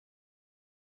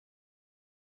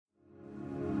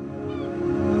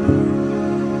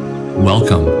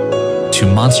welcome to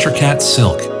MONSTERCAT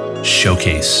SILK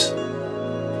Showcase.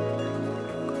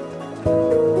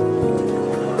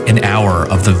 An hour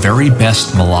of the very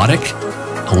best melodic,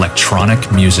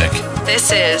 electronic music. This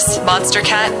is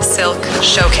MONSTERCAT SILK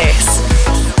Showcase.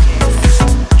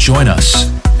 Join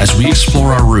us as we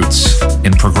explore our roots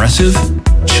in progressive,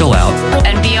 chill out,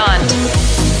 and beyond.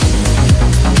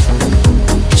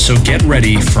 So get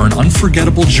ready for an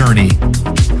unforgettable journey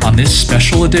on this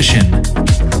special edition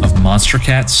of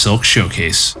MONSTERCAT SILK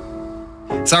Showcase.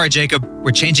 Sorry, Jacob,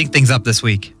 we're changing things up this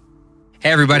week.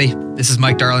 Hey everybody, this is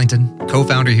Mike Darlington,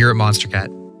 co-founder here at MONSTERCAT.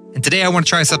 And today I want to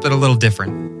try something a little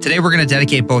different. Today we're going to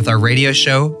dedicate both our radio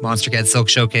show, MONSTERCAT SILK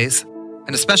Showcase,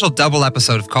 and a special double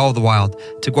episode of Call of the Wild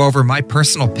to go over my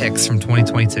personal picks from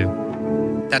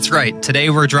 2022. That's right,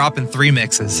 today we're dropping 3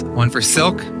 mixes, one for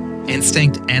Silk,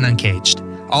 Instinct, and Uncaged,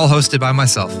 all hosted by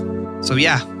myself. So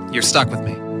yeah, you're stuck with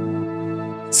me.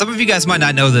 Some of you guys might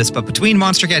not know this, but between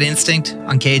MONSTERCAT Instinct,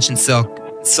 Uncaged, and Silk,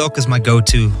 Silk is my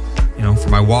go-to, for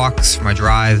my walks, for my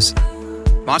drives.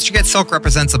 MONSTERCAT Silk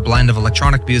represents a blend of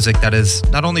electronic music that is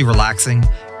not only relaxing,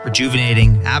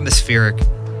 rejuvenating, atmospheric,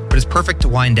 but is perfect to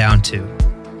wind down to.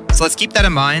 So let's keep that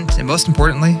in mind, and most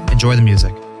importantly, enjoy the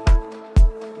music.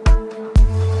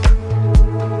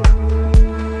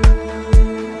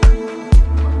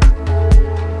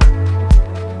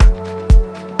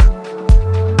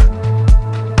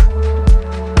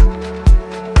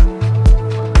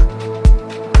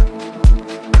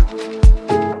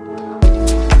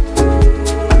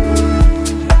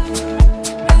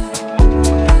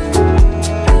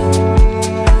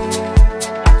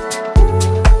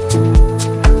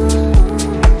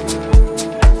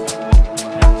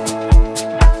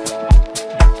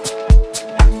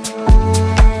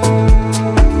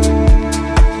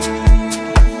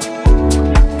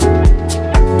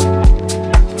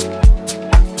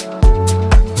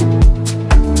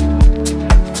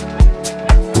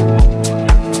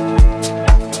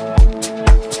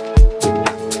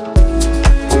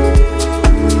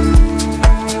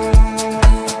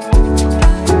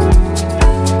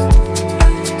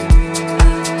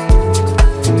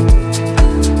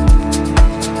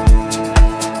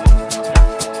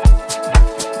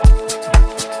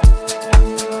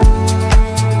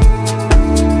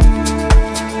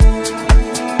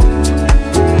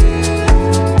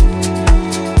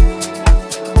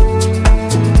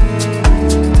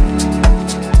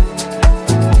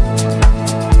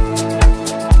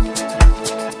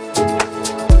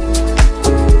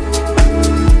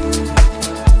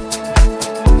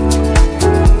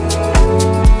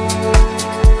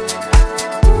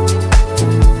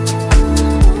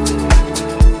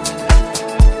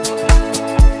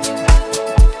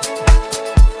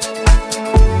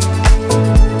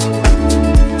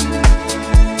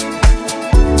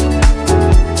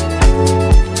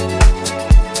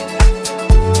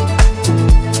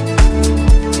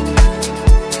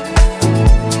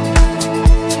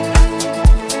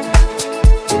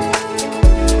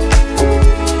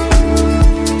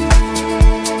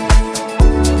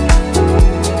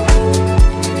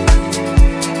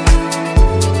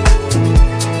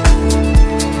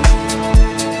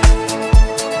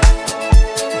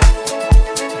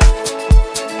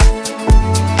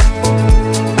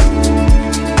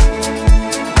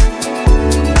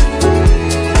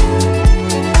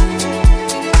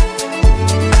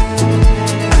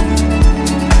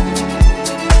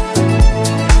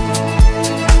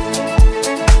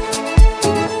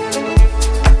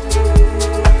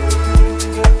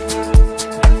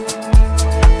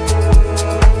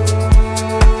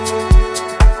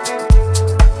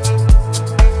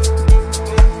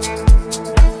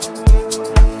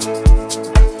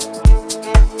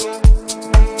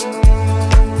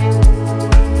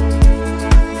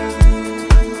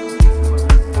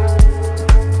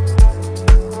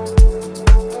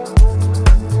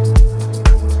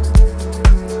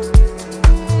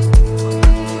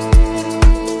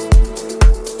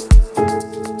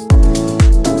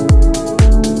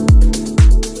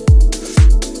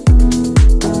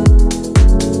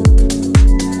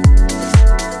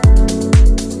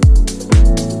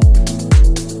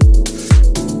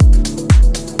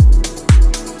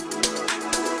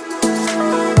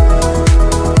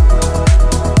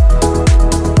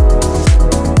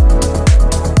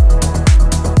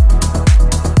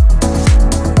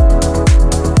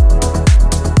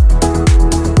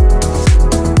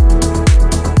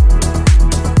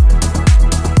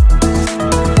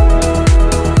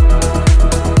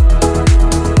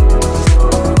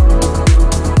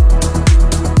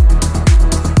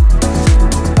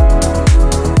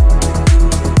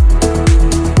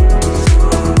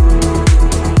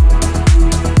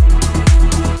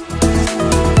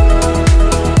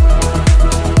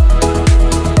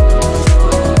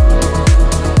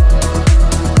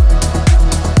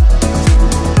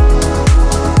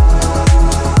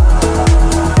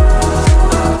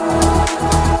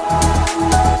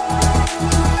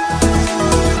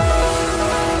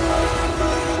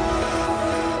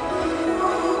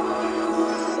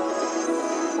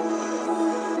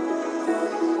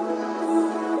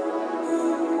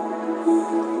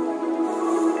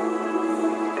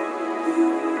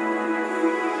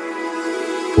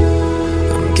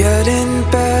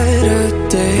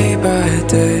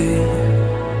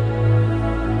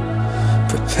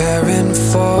 preparing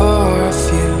for a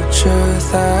future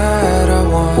that I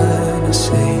wanna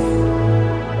see.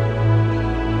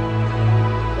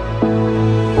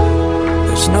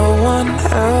 There's no one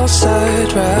else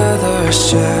I'd rather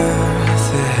share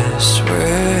this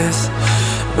with.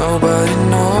 Nobody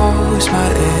knows my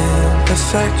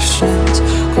imperfections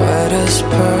quite as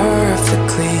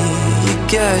perfectly. You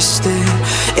guessed it,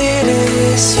 it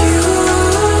is you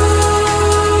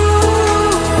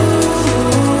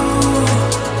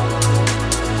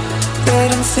that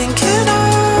I'm thinking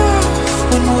of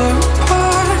when we're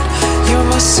apart. You're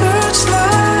my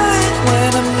searchlight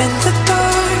when I'm in the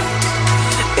dark.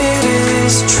 It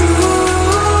is true.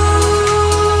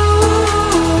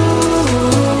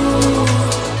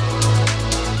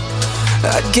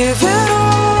 I'd give it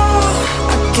all,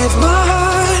 I'd give my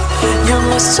heart. You're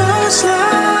my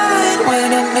searchlight when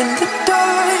I'm in the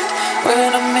dark, when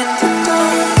I'm in the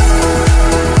dark.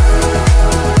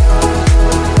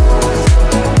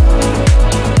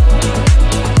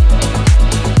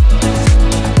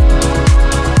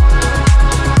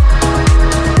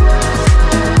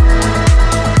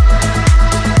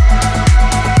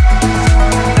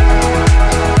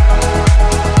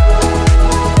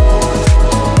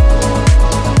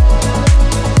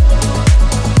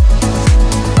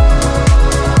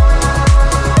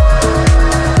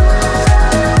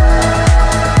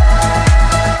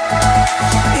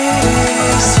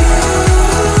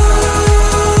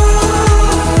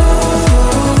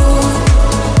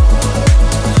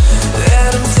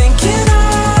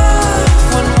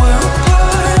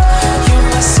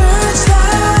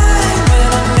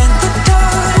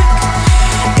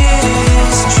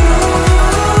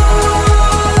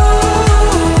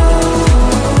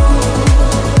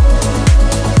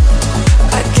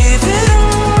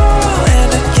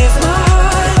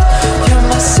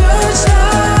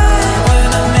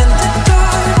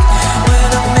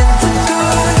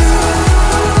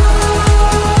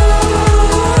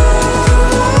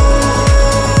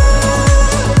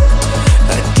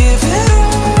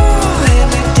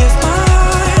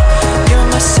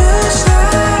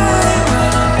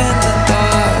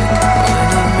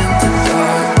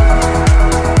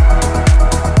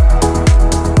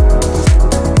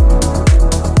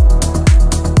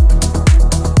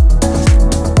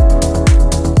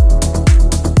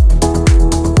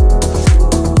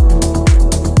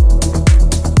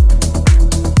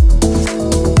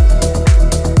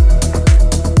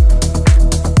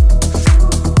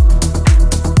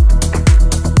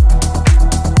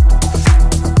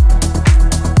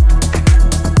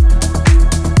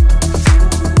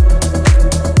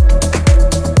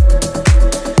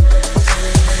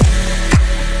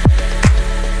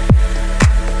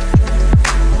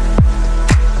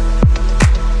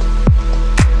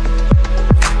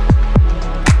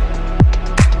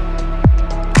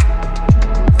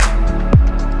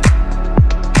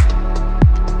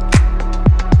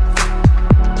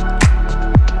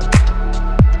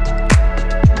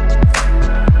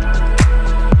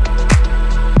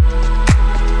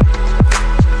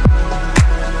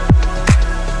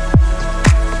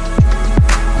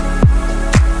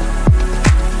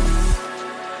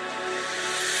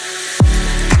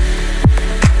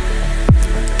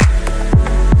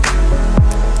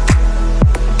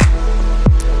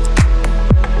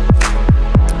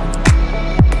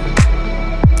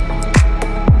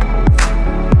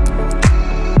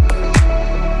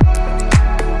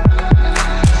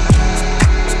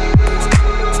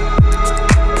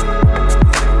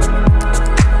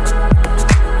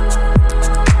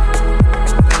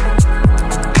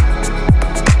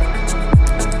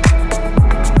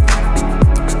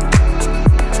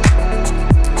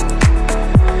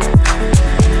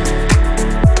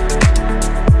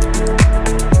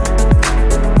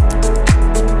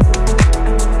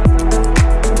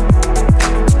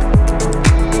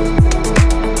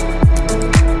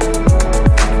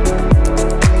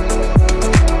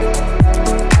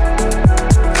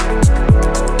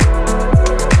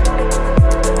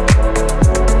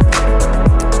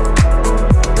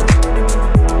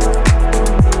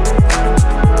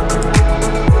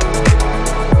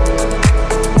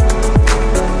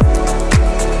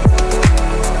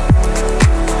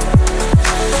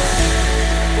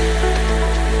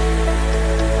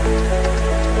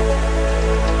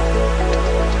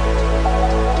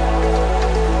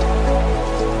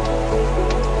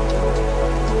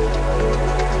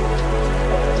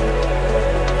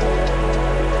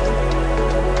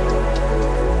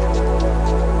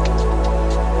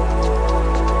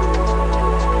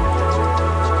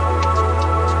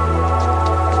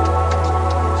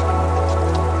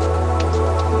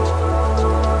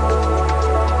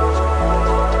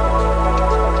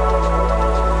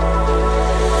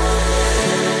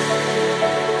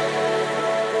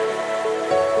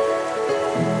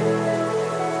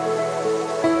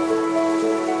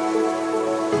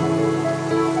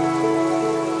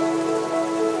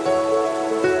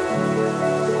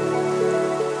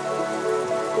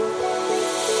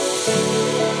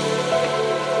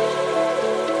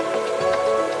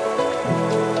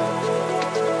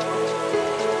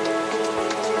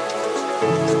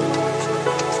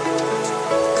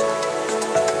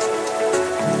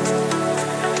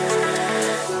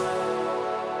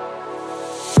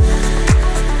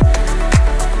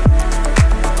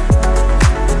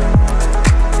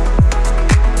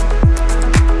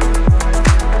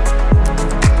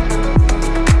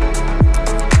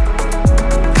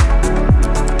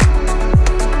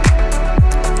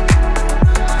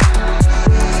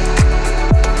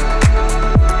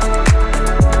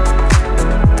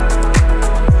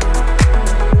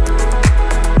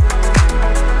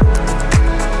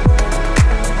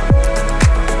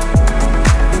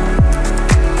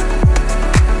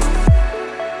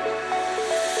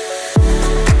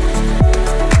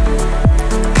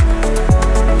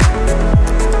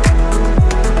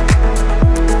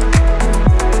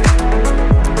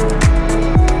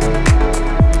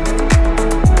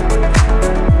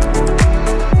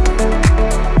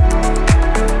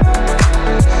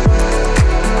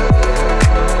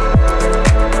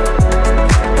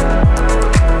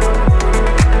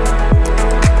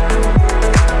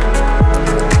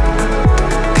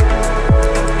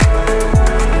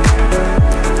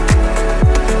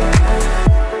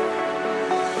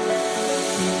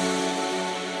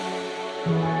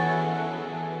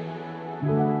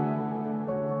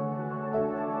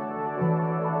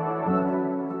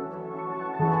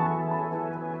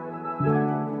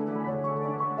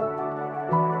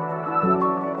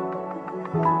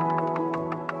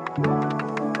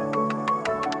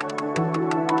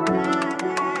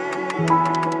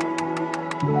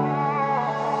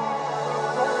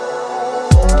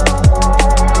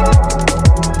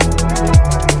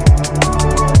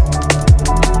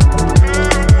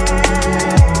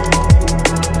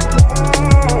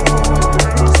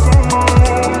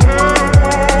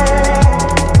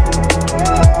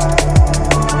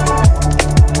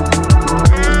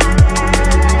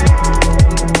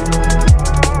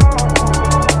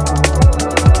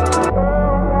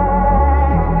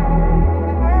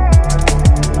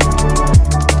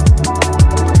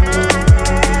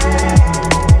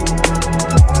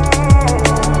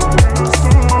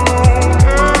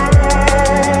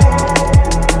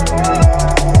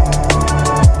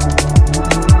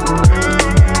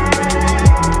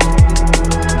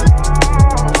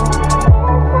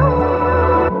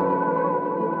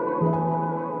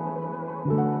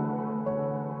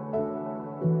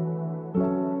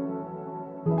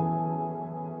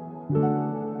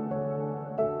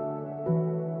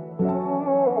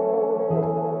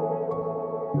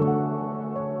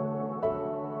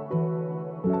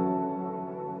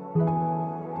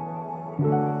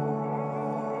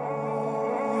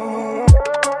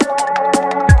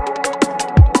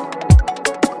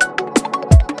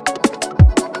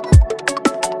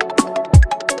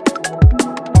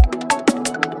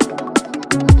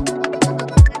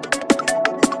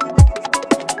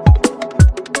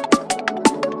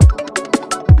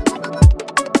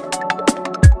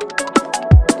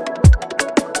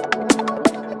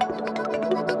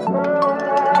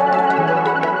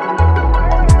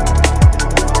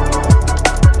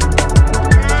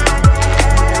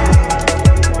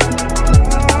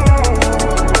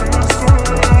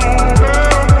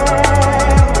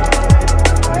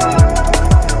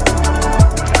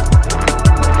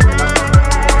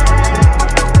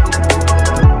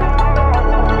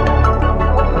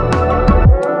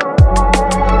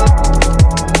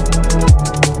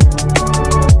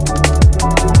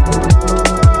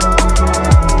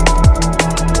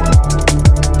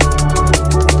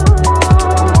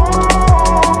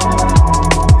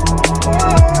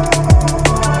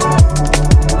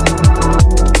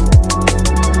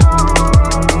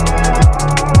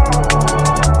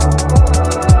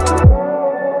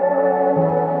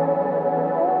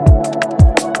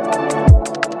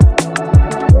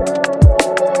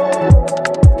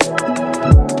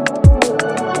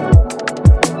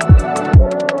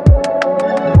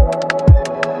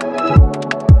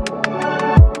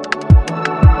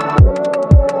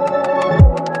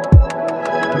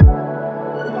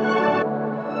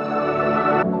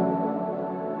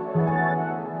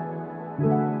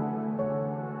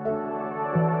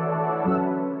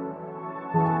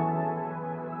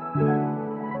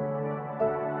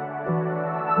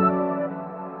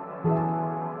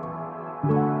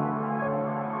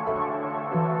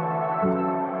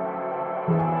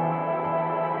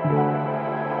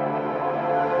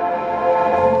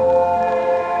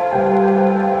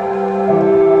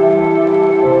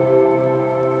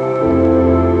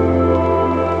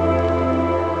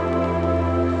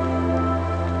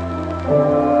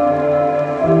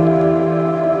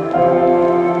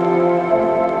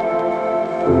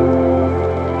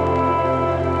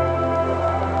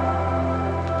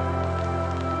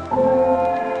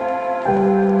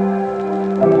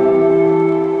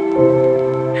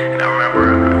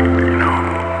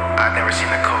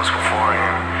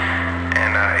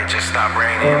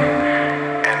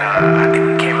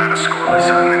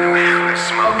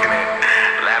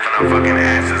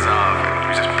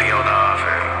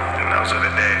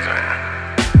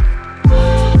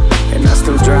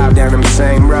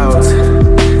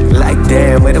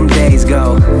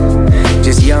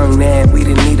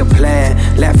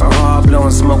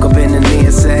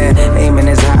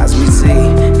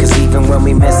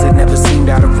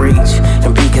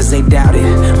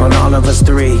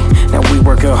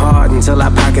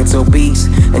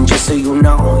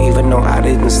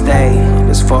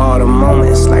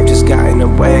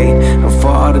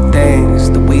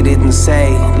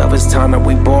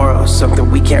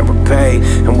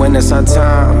 Our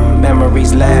time,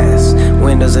 memories last.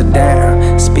 Windows are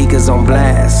down, speakers on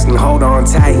blast. And hold on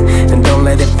tight, and don't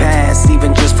let it pass.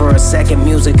 Even just for a second,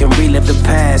 music can relive the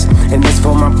past. And this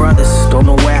for my brothers, don't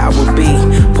know where I would be.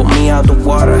 Put me out the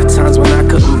water, times when I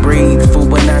couldn't breathe. Food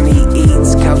when I need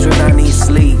eats, couch when I need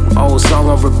sleep. Old song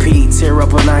on repeat, tear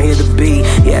up when I hear the beat.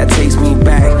 Yeah, it takes me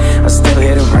back. I still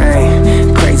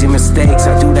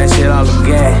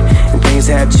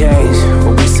have changed,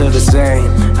 but we still the same.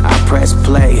 I press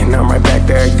play and I'm right back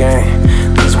there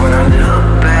again. Cause when I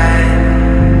look back,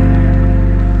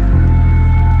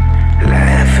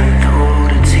 laughing through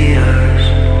the tears,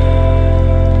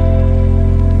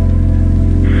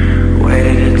 where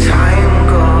did the time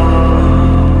go?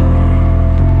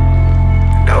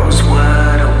 Those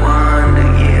were the wonder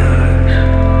years.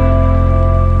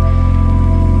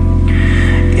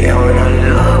 Yeah, when I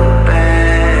look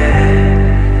back,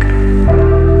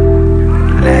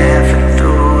 laughing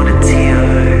through the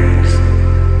tears.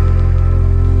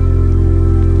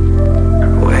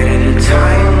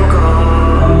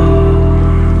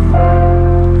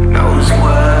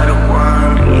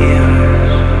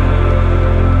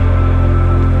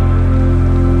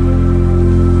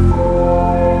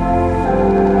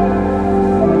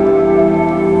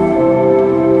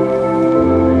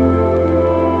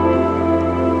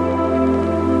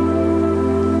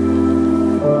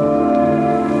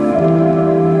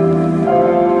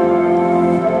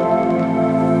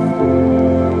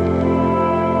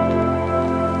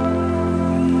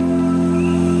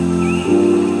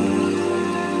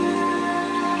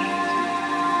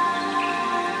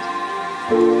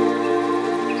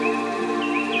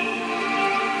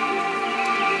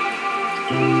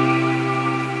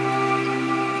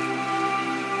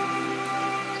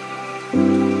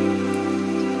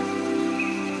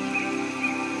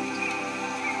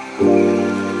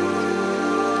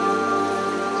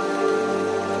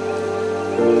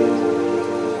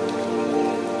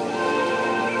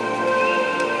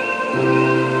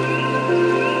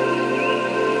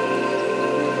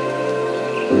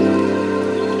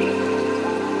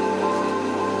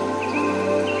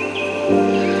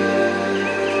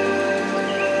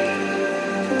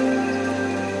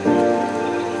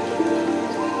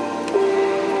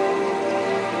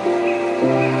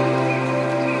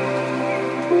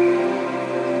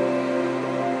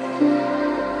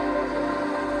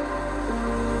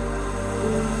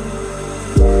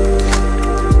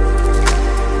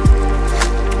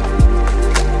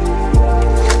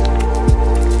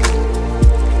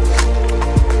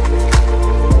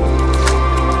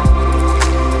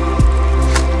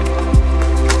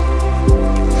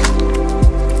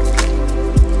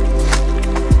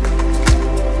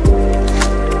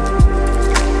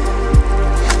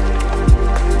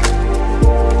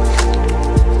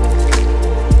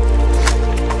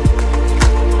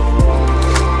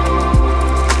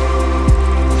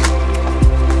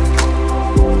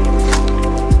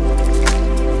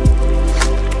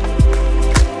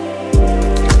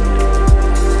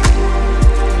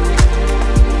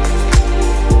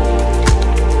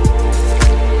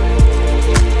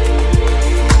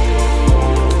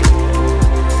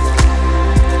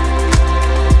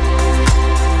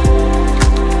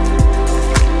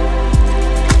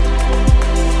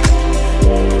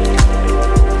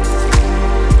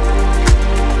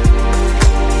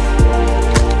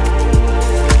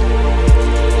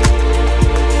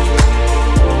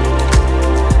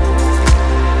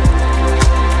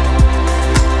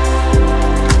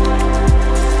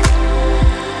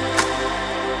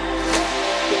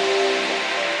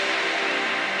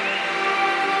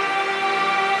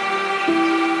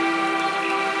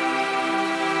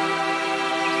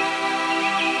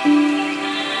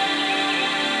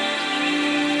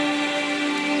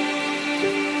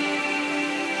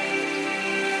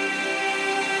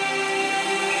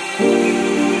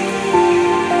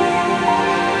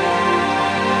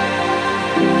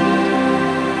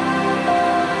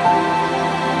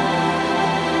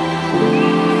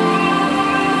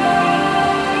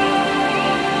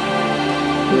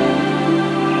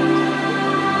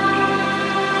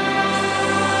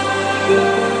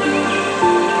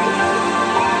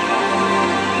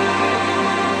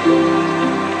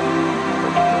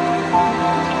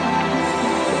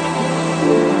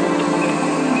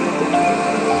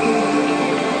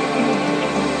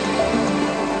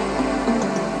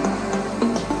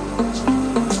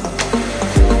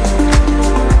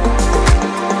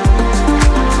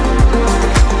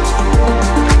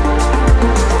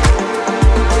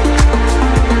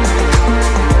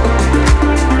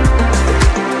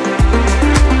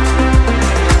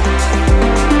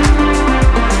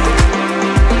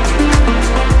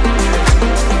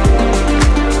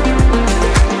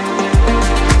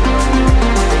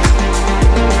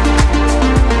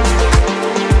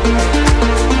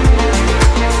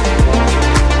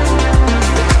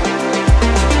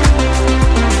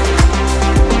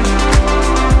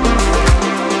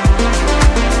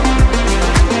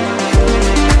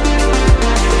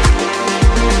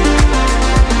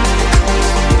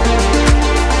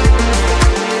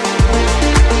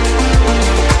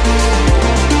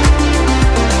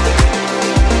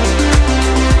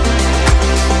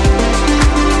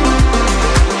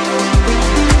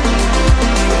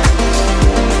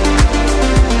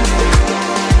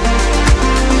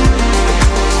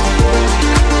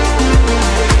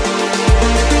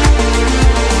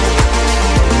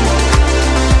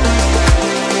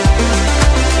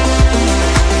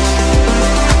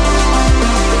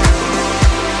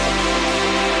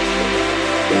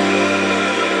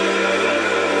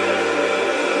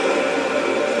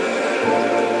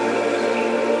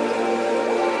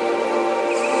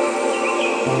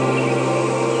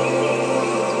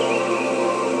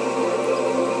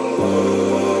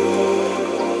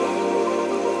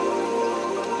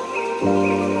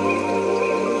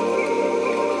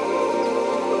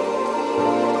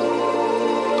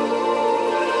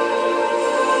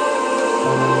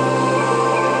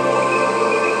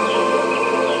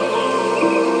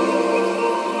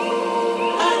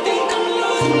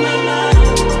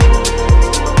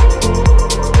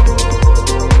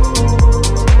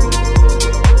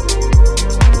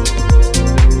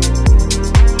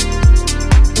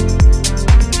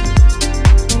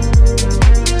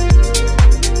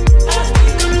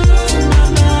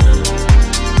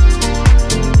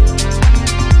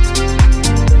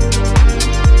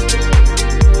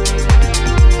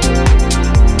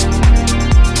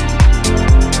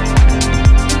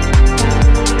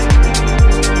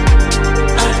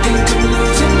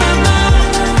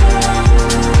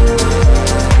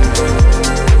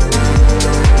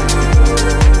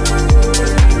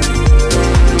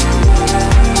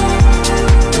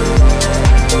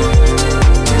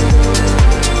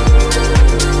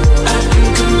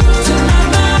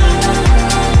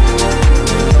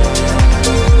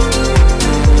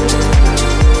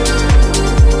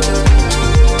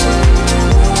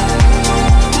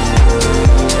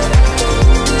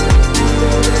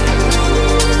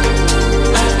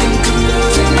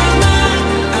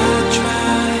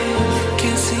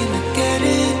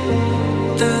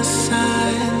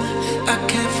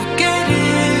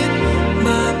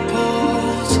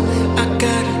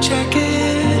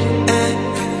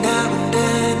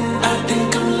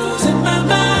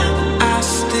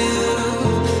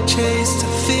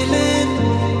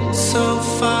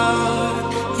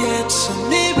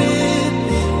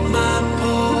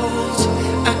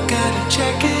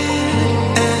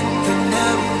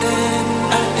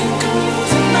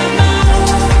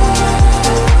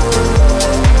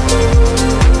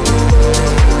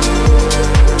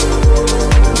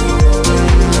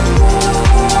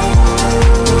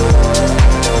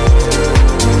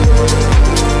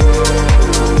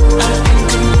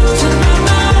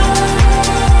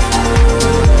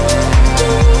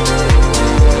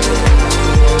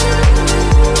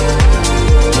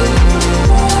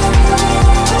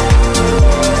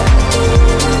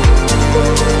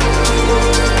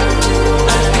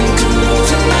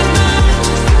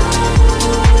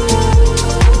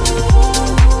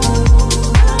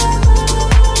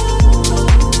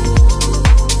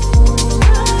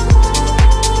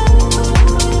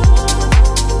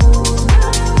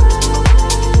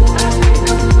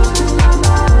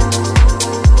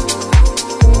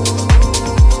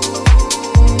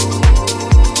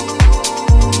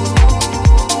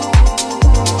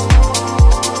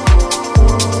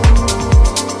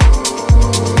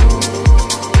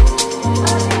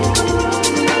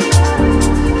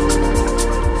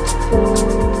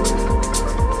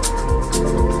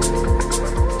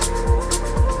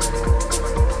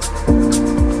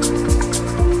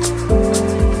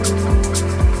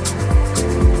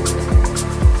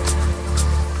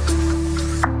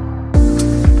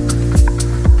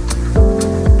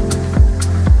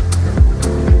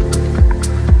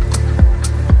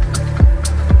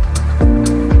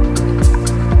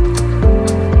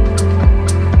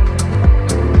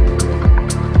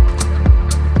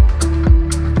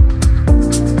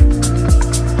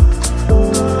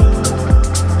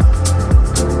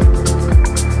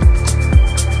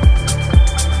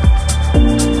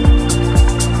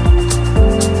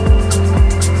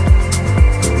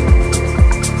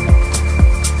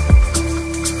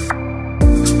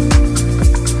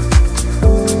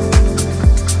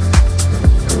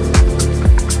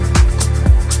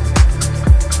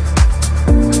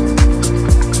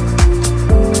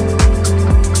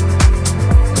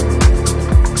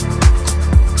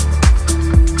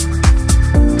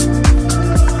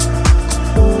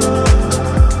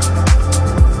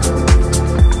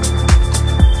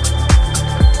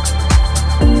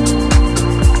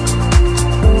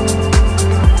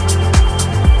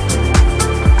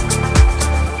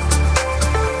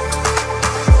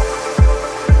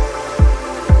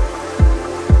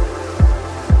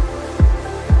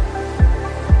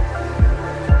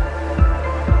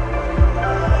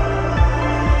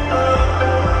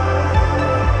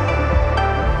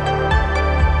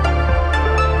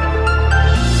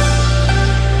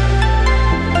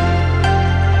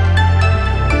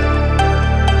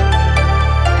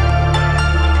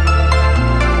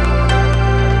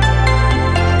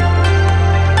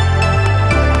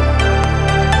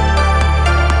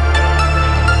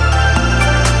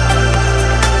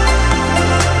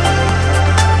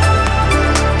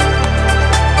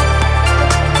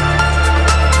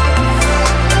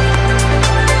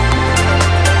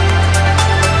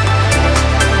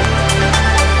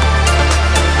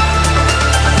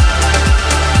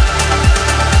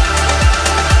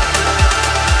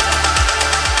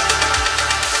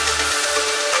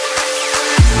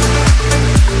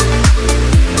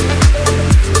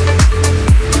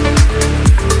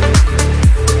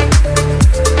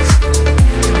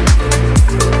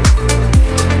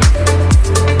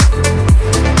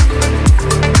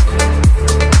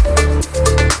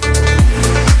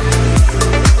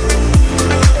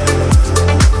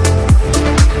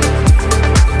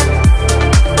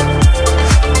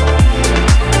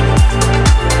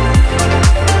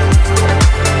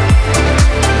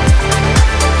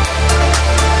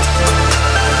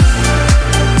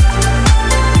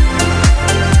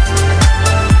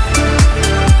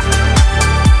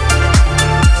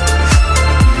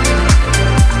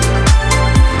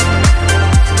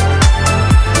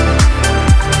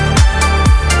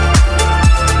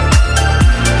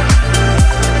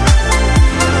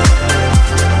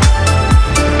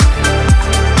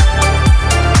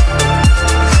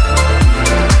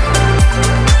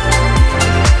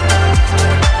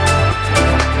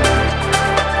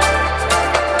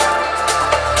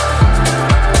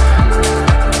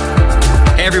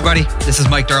 everybody, this is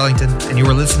Mike Darlington, and you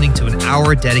are listening to an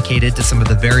hour dedicated to some of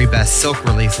the very best Silk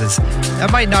releases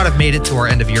that might not have made it to our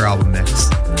end of year album mix.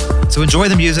 So enjoy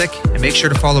the music, and make sure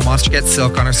to follow MONSTERCAT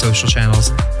Silk on our social channels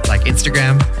like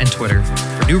Instagram and Twitter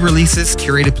for new releases,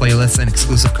 curated playlists, and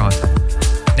exclusive content.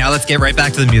 Now let's get right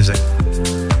back to the music.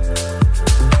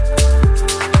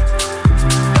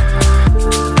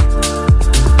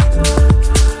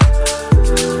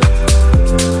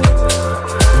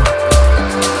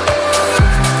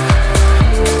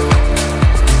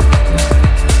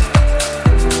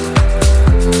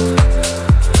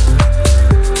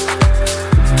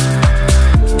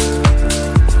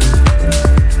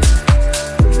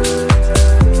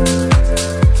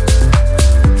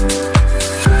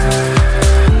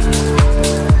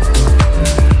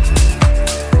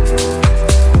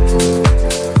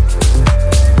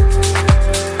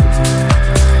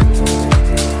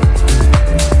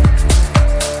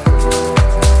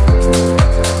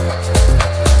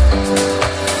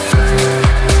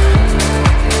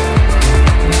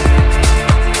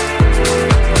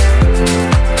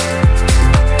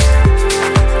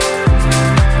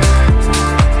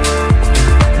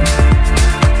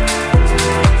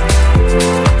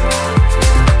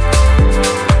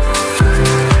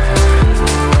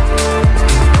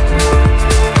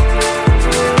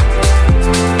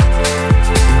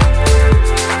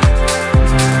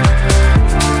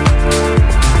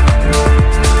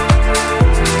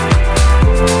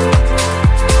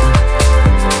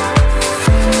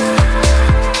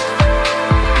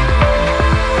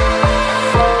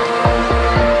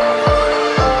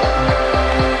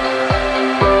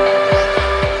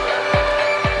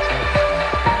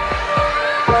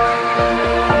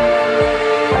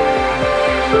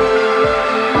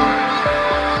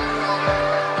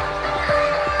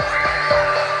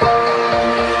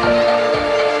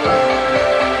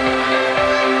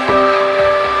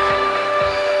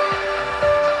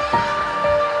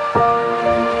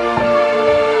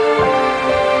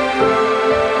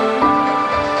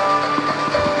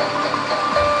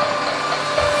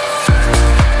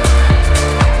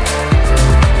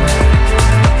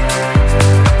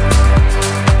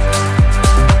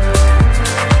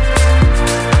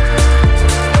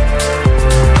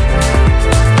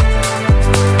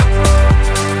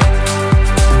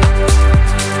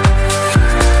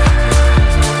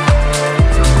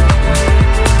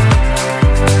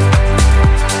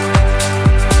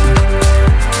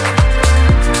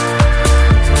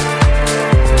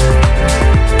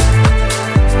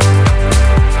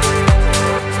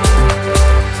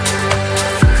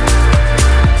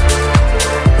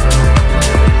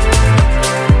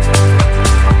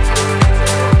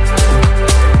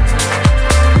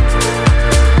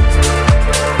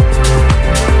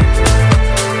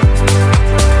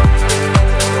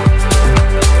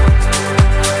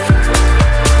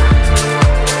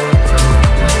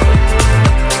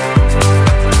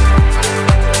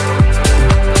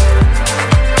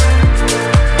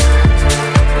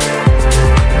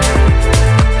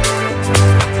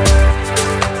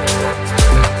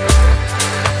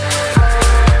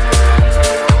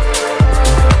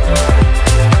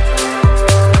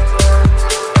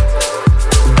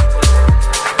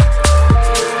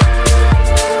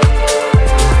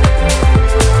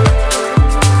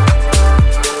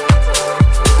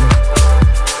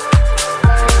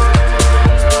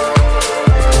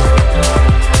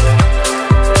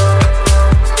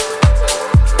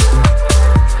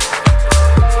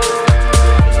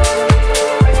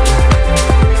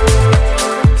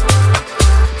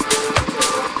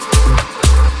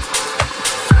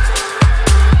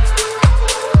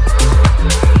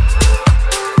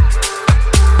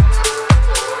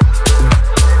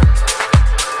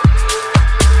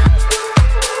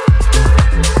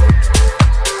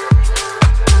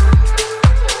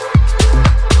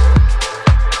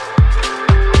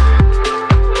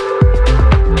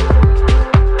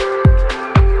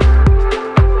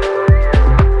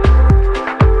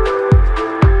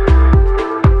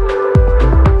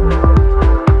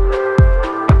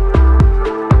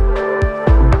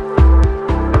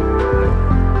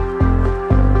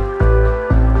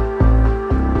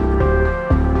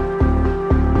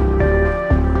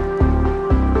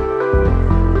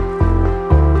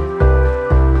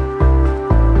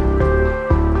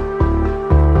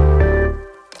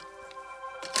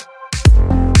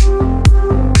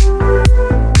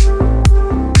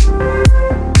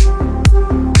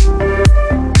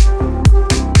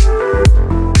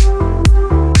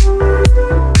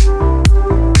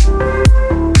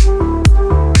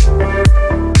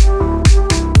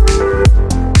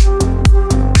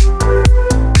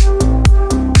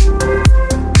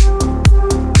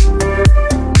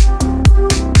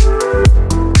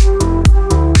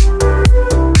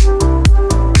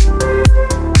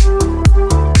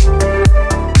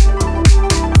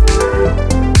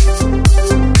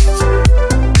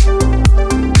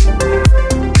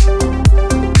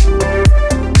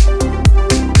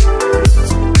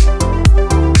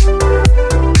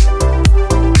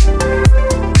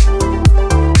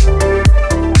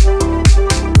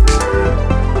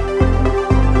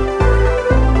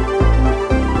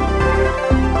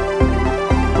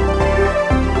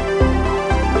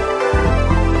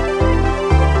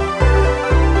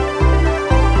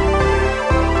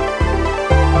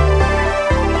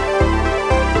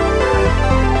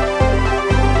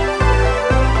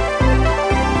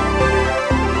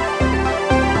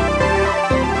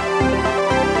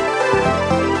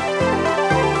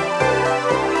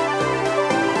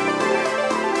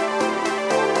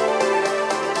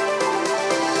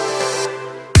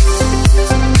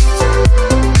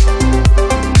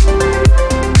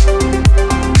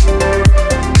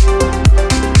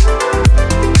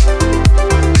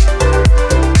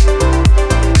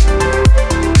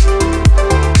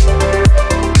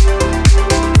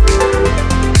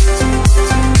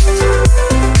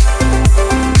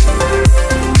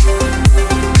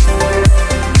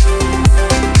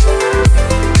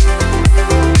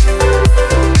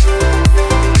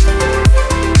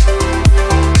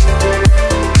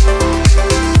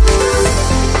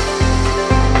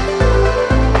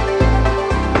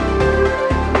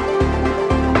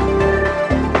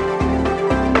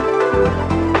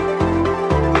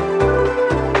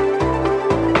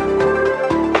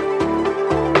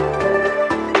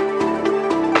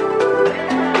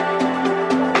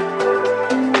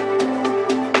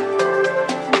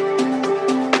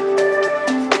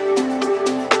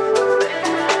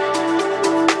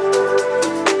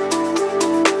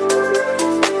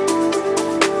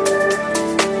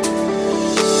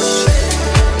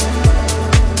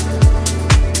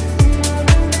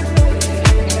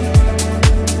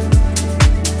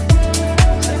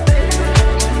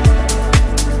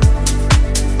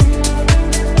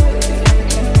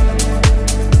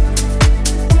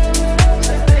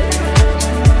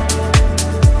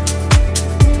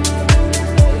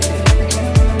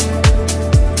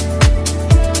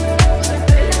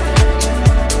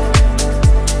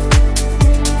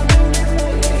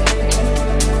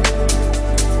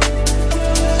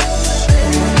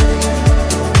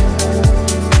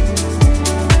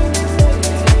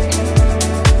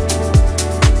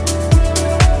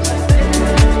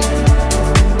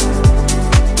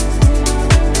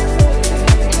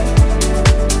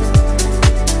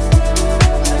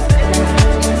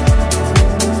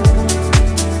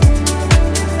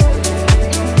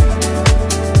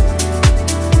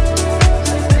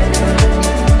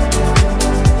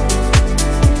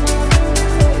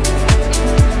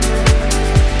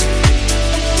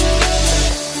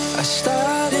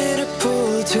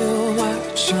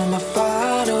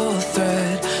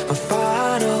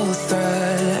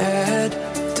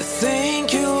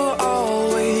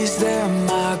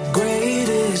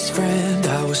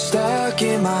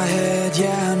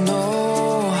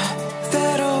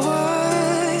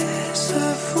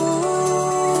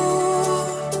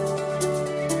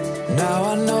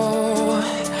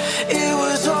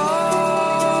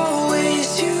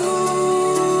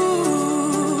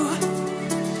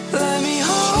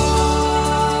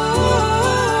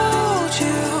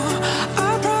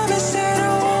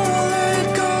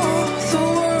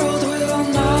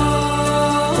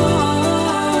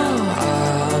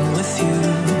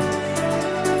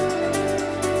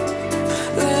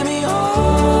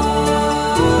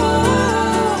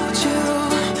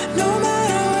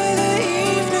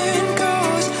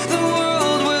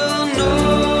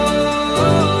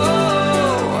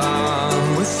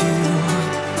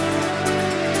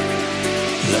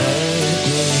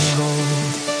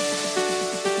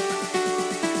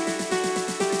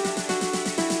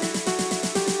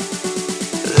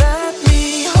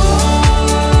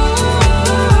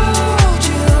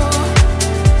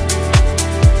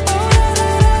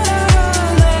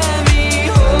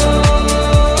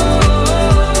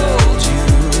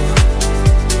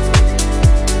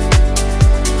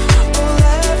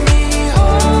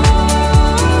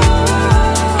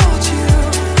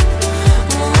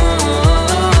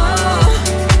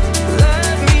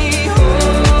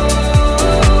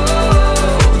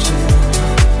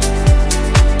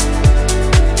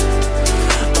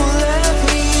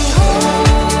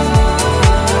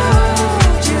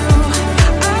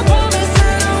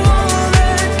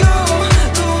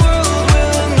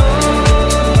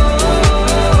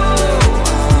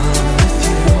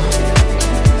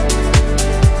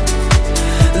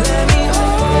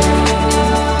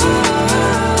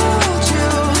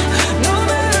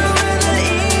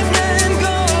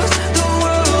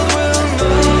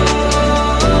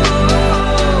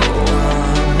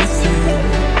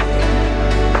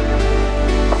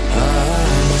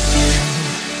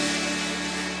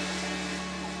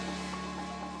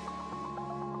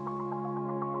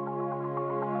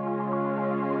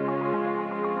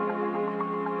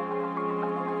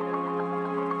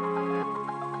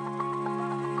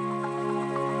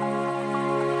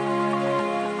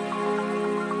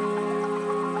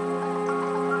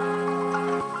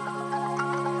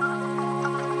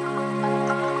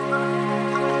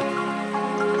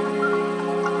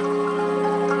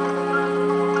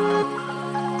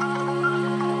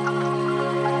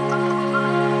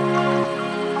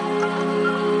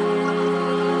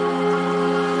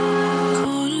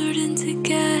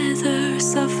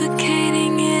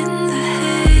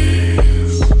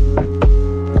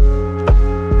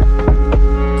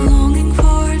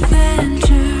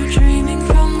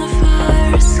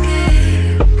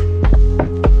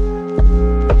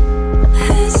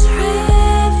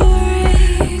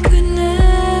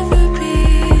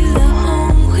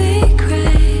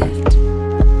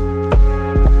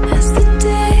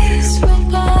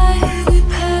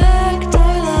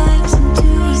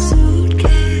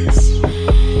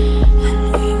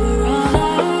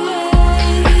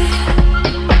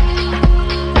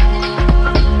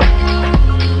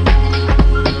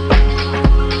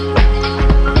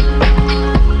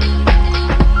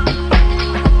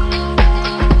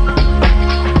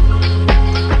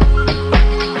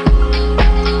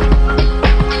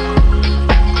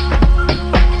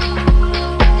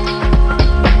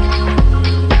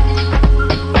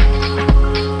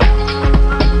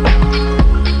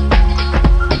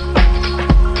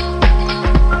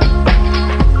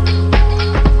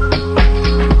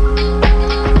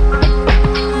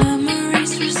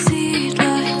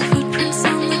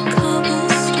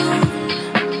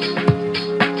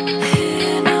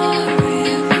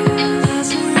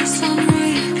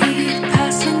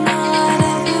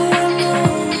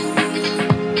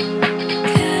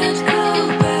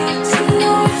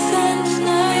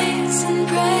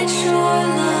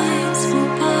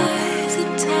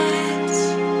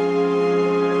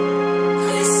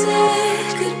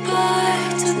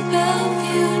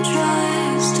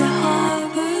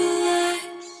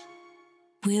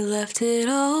 left it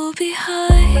all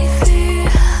behind.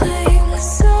 Feeling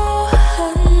so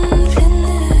unfinished.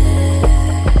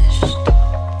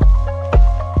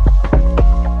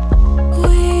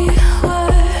 We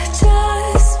were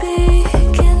just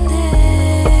beginning.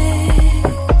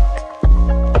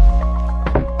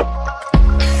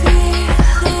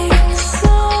 Feeling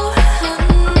so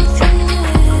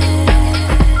unfinished.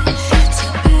 It's a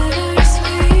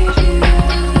bittersweet you.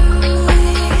 We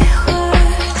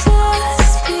were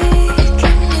just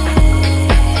beginning.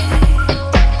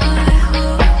 I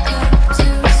woke up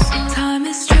too soon. Time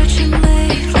is stretching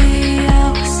lately. I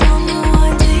was on the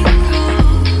winding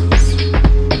roads.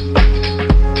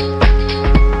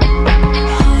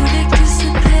 Heartache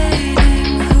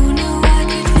dissipating. Who knew I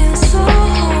could feel so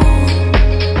whole?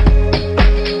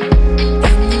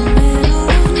 In the middle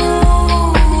of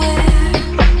nowhere,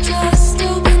 just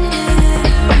open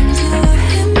air and your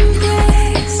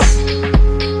embrace.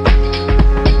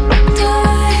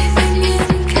 Diving in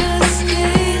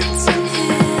cascades and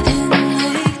hidden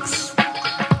lakes.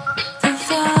 The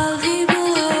valley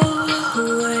below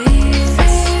awaits.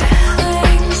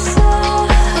 Feeling so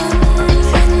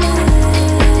unfinished.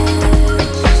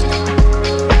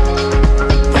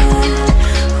 But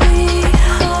we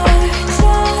are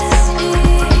just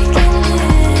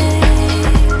beginning.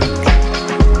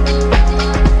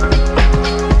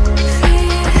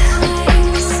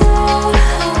 Feeling so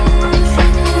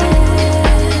unfinished.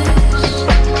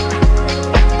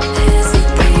 Is it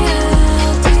the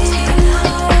altitude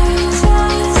or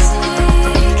just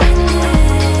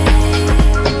beginning?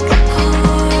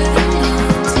 Or the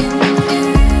mountain view?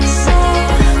 So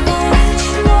much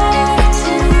more to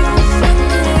finish. This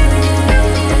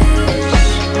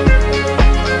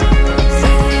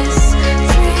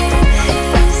dream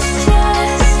is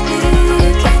just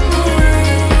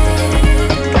beginning.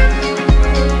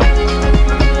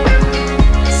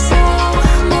 So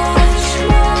much more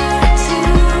to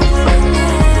finish.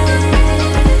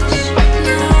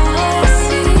 Now I see this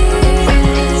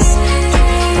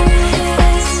dream is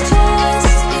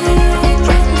just beginning.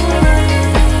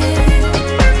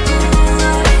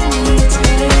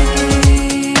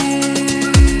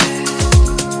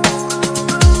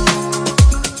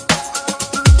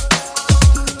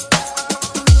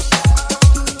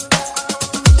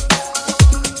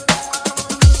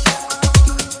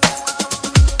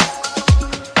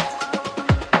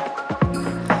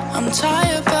 I'm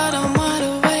tired, but I'm wide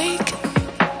awake.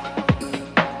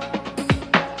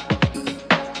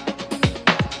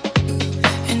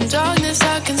 In darkness,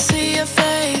 I can see your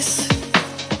face.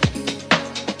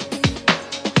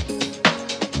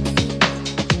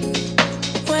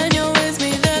 When you're with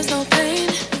me, there's no pain.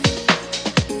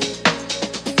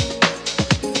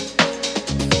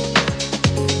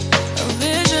 A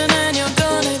vision, and you're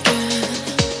gone again.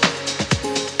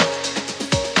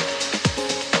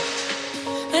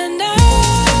 And I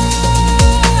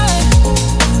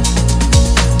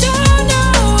don't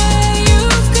know where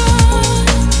you've gone,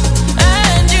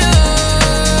 and you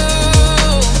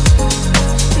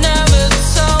never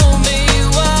told me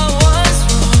what was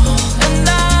wrong. And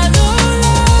I know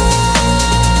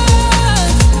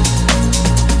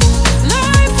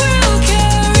life will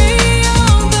carry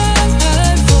on, but I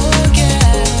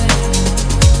forget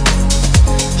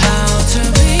how to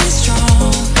be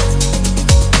strong.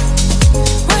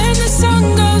 When the sun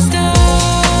goes down,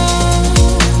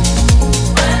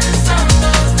 when the sun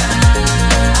goes down,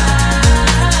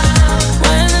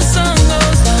 when the sun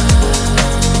goes down,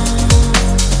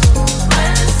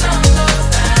 when the sun goes down,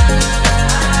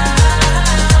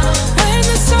 when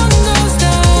the sun goes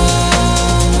down,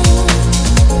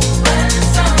 when the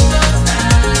sun goes down,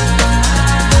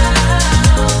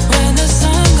 when the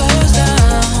sun goes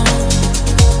down,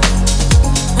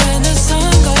 when the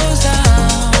sun goes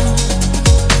down.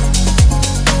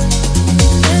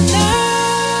 And I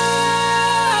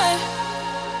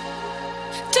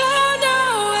don't know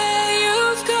where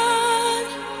you've gone,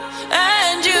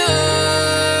 and you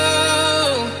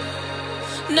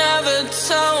never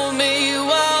told me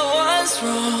what was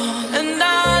wrong. And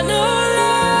I know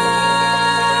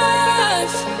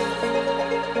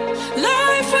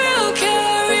life will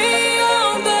carry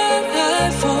on, but I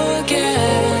forget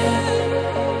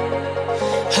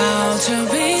how to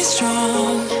be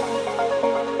strong.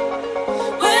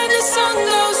 When the sun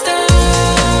goes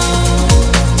down,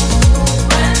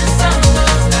 when the sun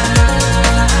goes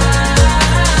down,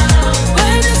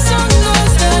 when the sun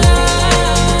goes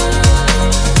down,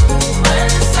 when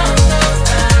the sun goes down.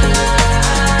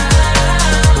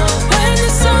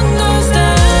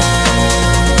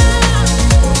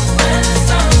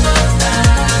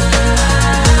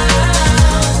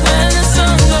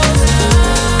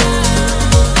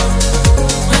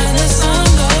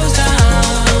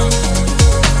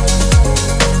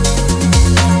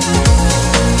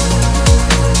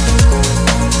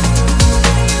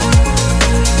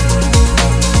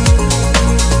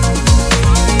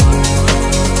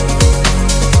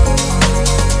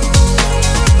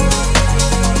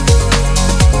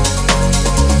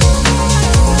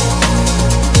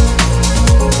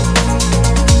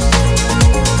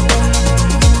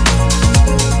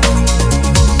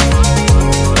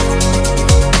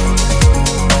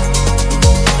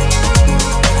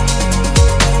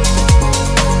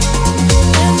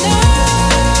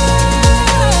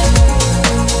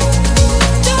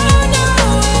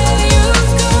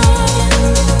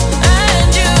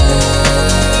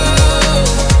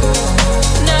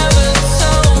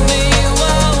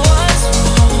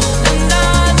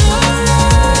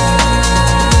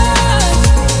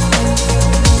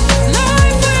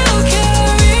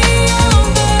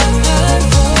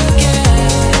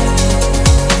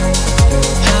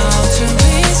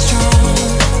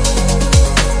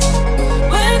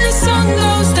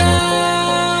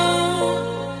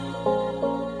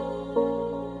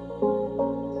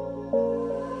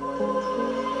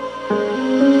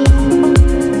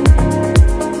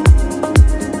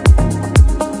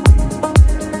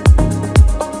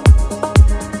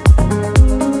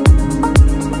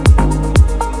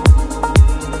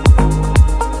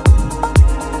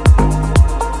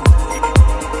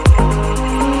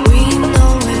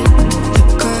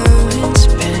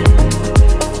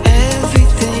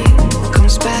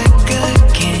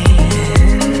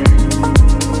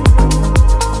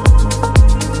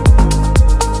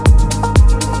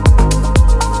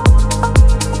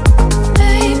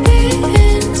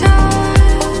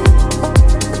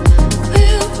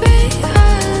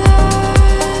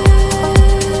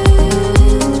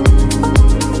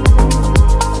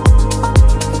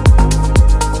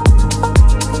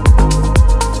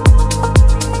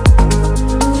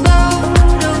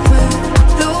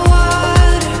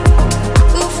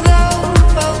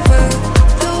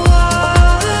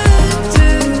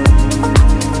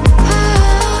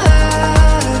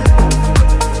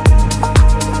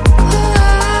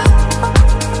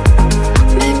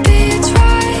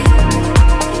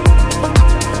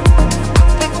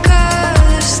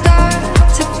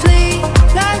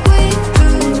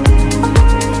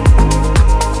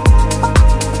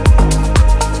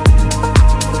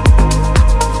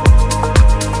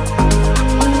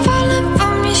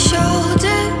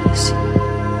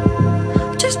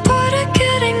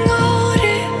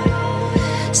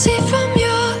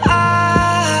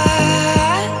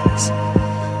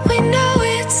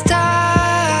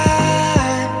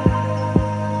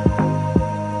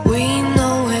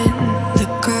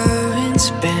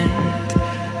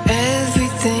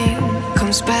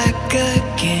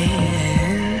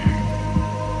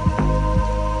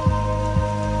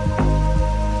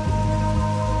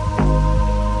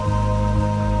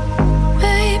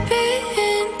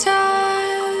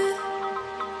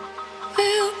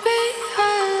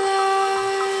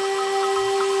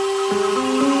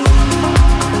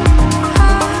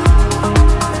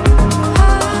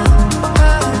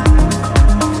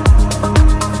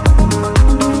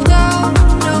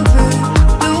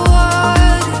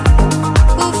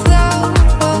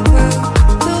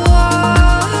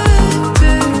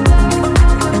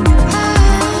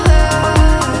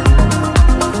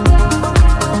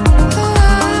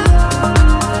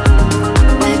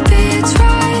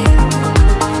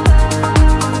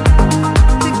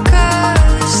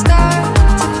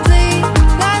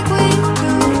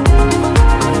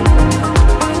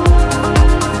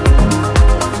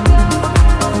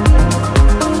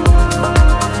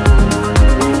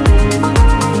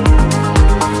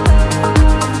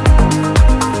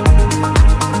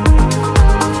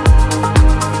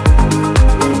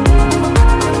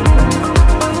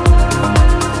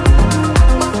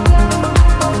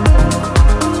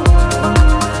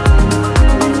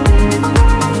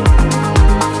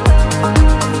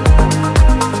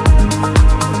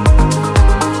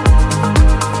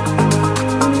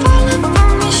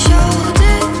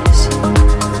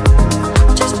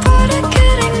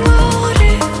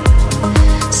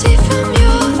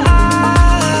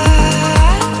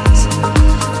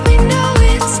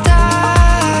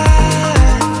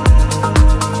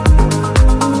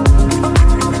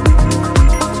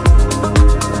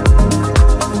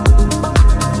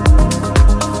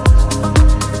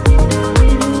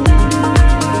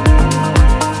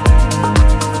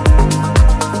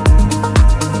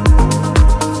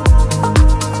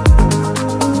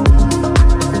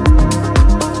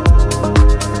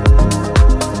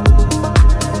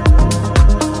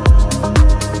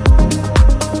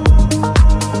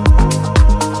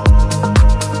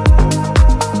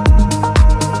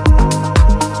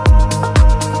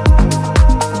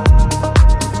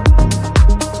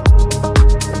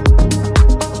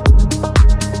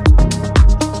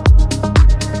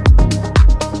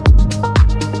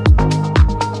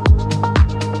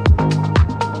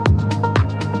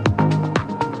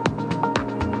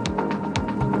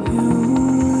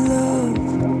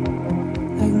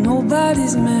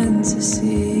 nobody's meant to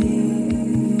see.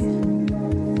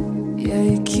 Yeah,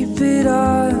 you keep it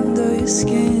under your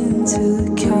skin till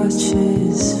it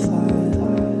catches fire.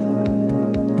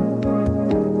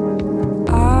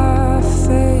 I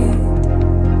fade,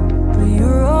 but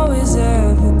you're always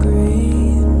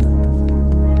evergreen.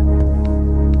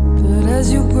 But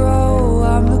as you grow,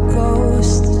 I'm the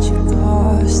ghost that you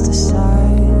cast aside.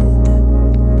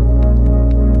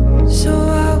 So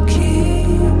I'll keep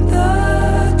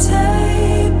the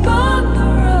tape on the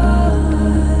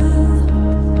run,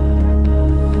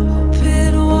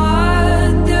 hoping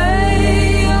one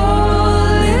day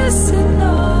you'll listen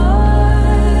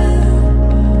on,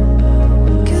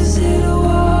 'cause it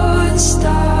won't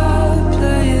stop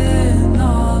playing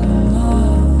on and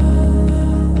on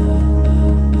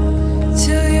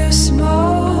till you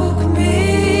smoke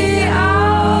me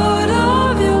out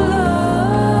of your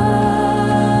lungs.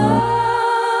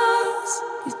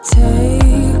 You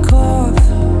take off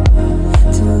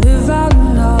to live out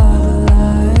another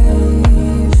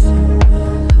life,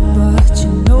 but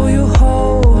you know your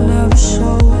whole never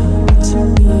showed it to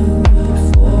me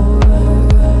before.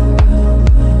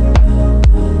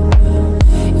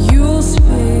 You'll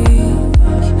speak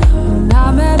when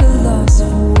I'm at a loss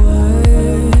for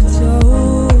words.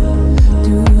 Oh,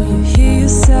 do you hear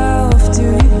yourself? Do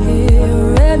you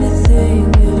hear anything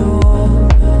at all?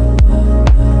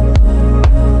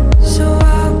 So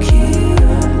I'll keep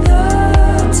the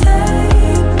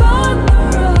tape on the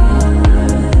run,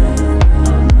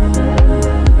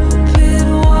 hoping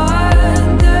one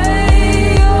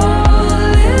day you'll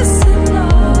listen on,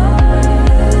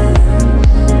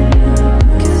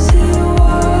 'cause it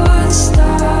won't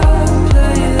stop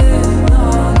playing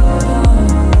on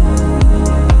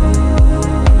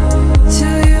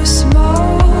till you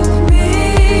smoke me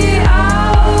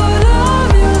out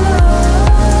of your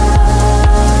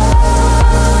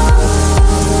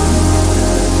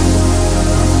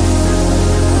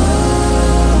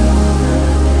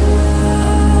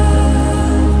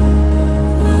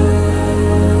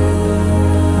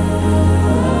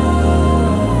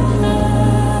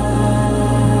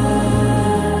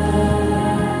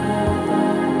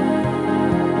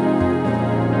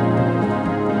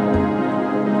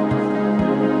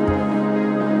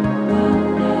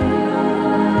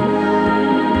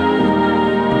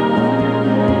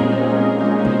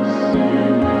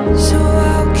So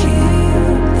I'll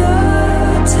keep the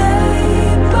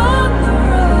tape on the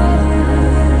run,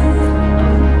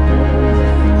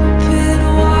 hoping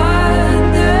one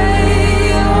day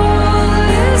you'll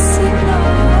listen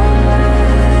on,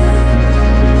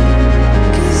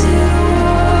 'cause it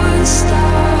won't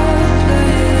stop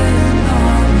playing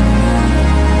on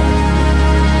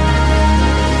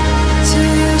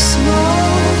till you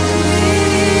smoke me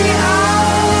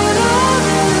out of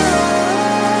your lungs.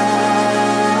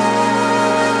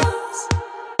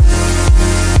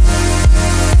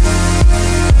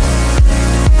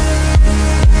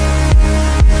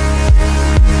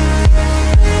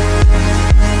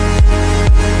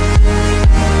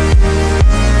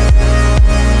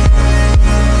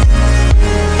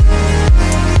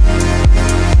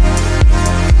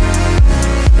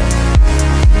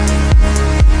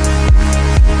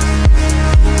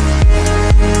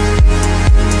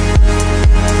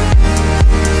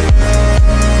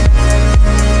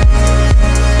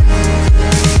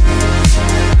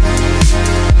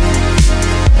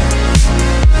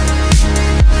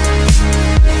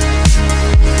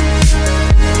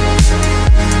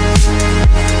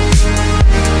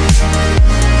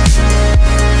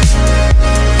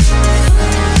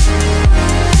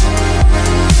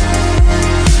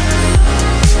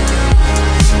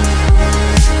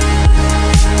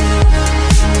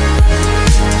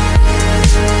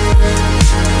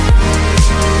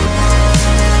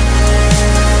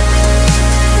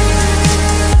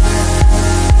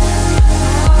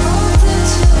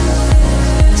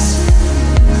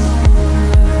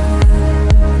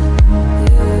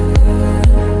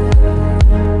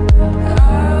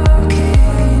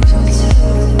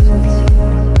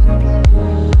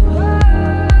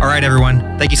 All right, everyone.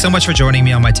 Thank you so much for joining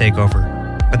me on my takeover.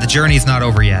 But the journey's not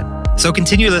over yet. So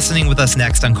continue listening with us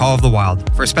next on Call of the Wild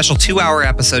for a special 2-hour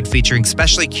episode featuring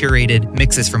specially curated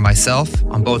mixes from myself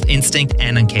on both Instinct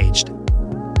and Uncaged.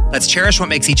 Let's cherish what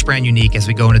makes each brand unique as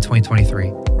we go into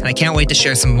 2023. And I can't wait to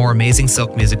share some more amazing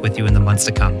Silk music with you in the months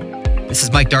to come. This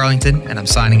is Mike Darlington, and I'm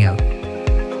signing out.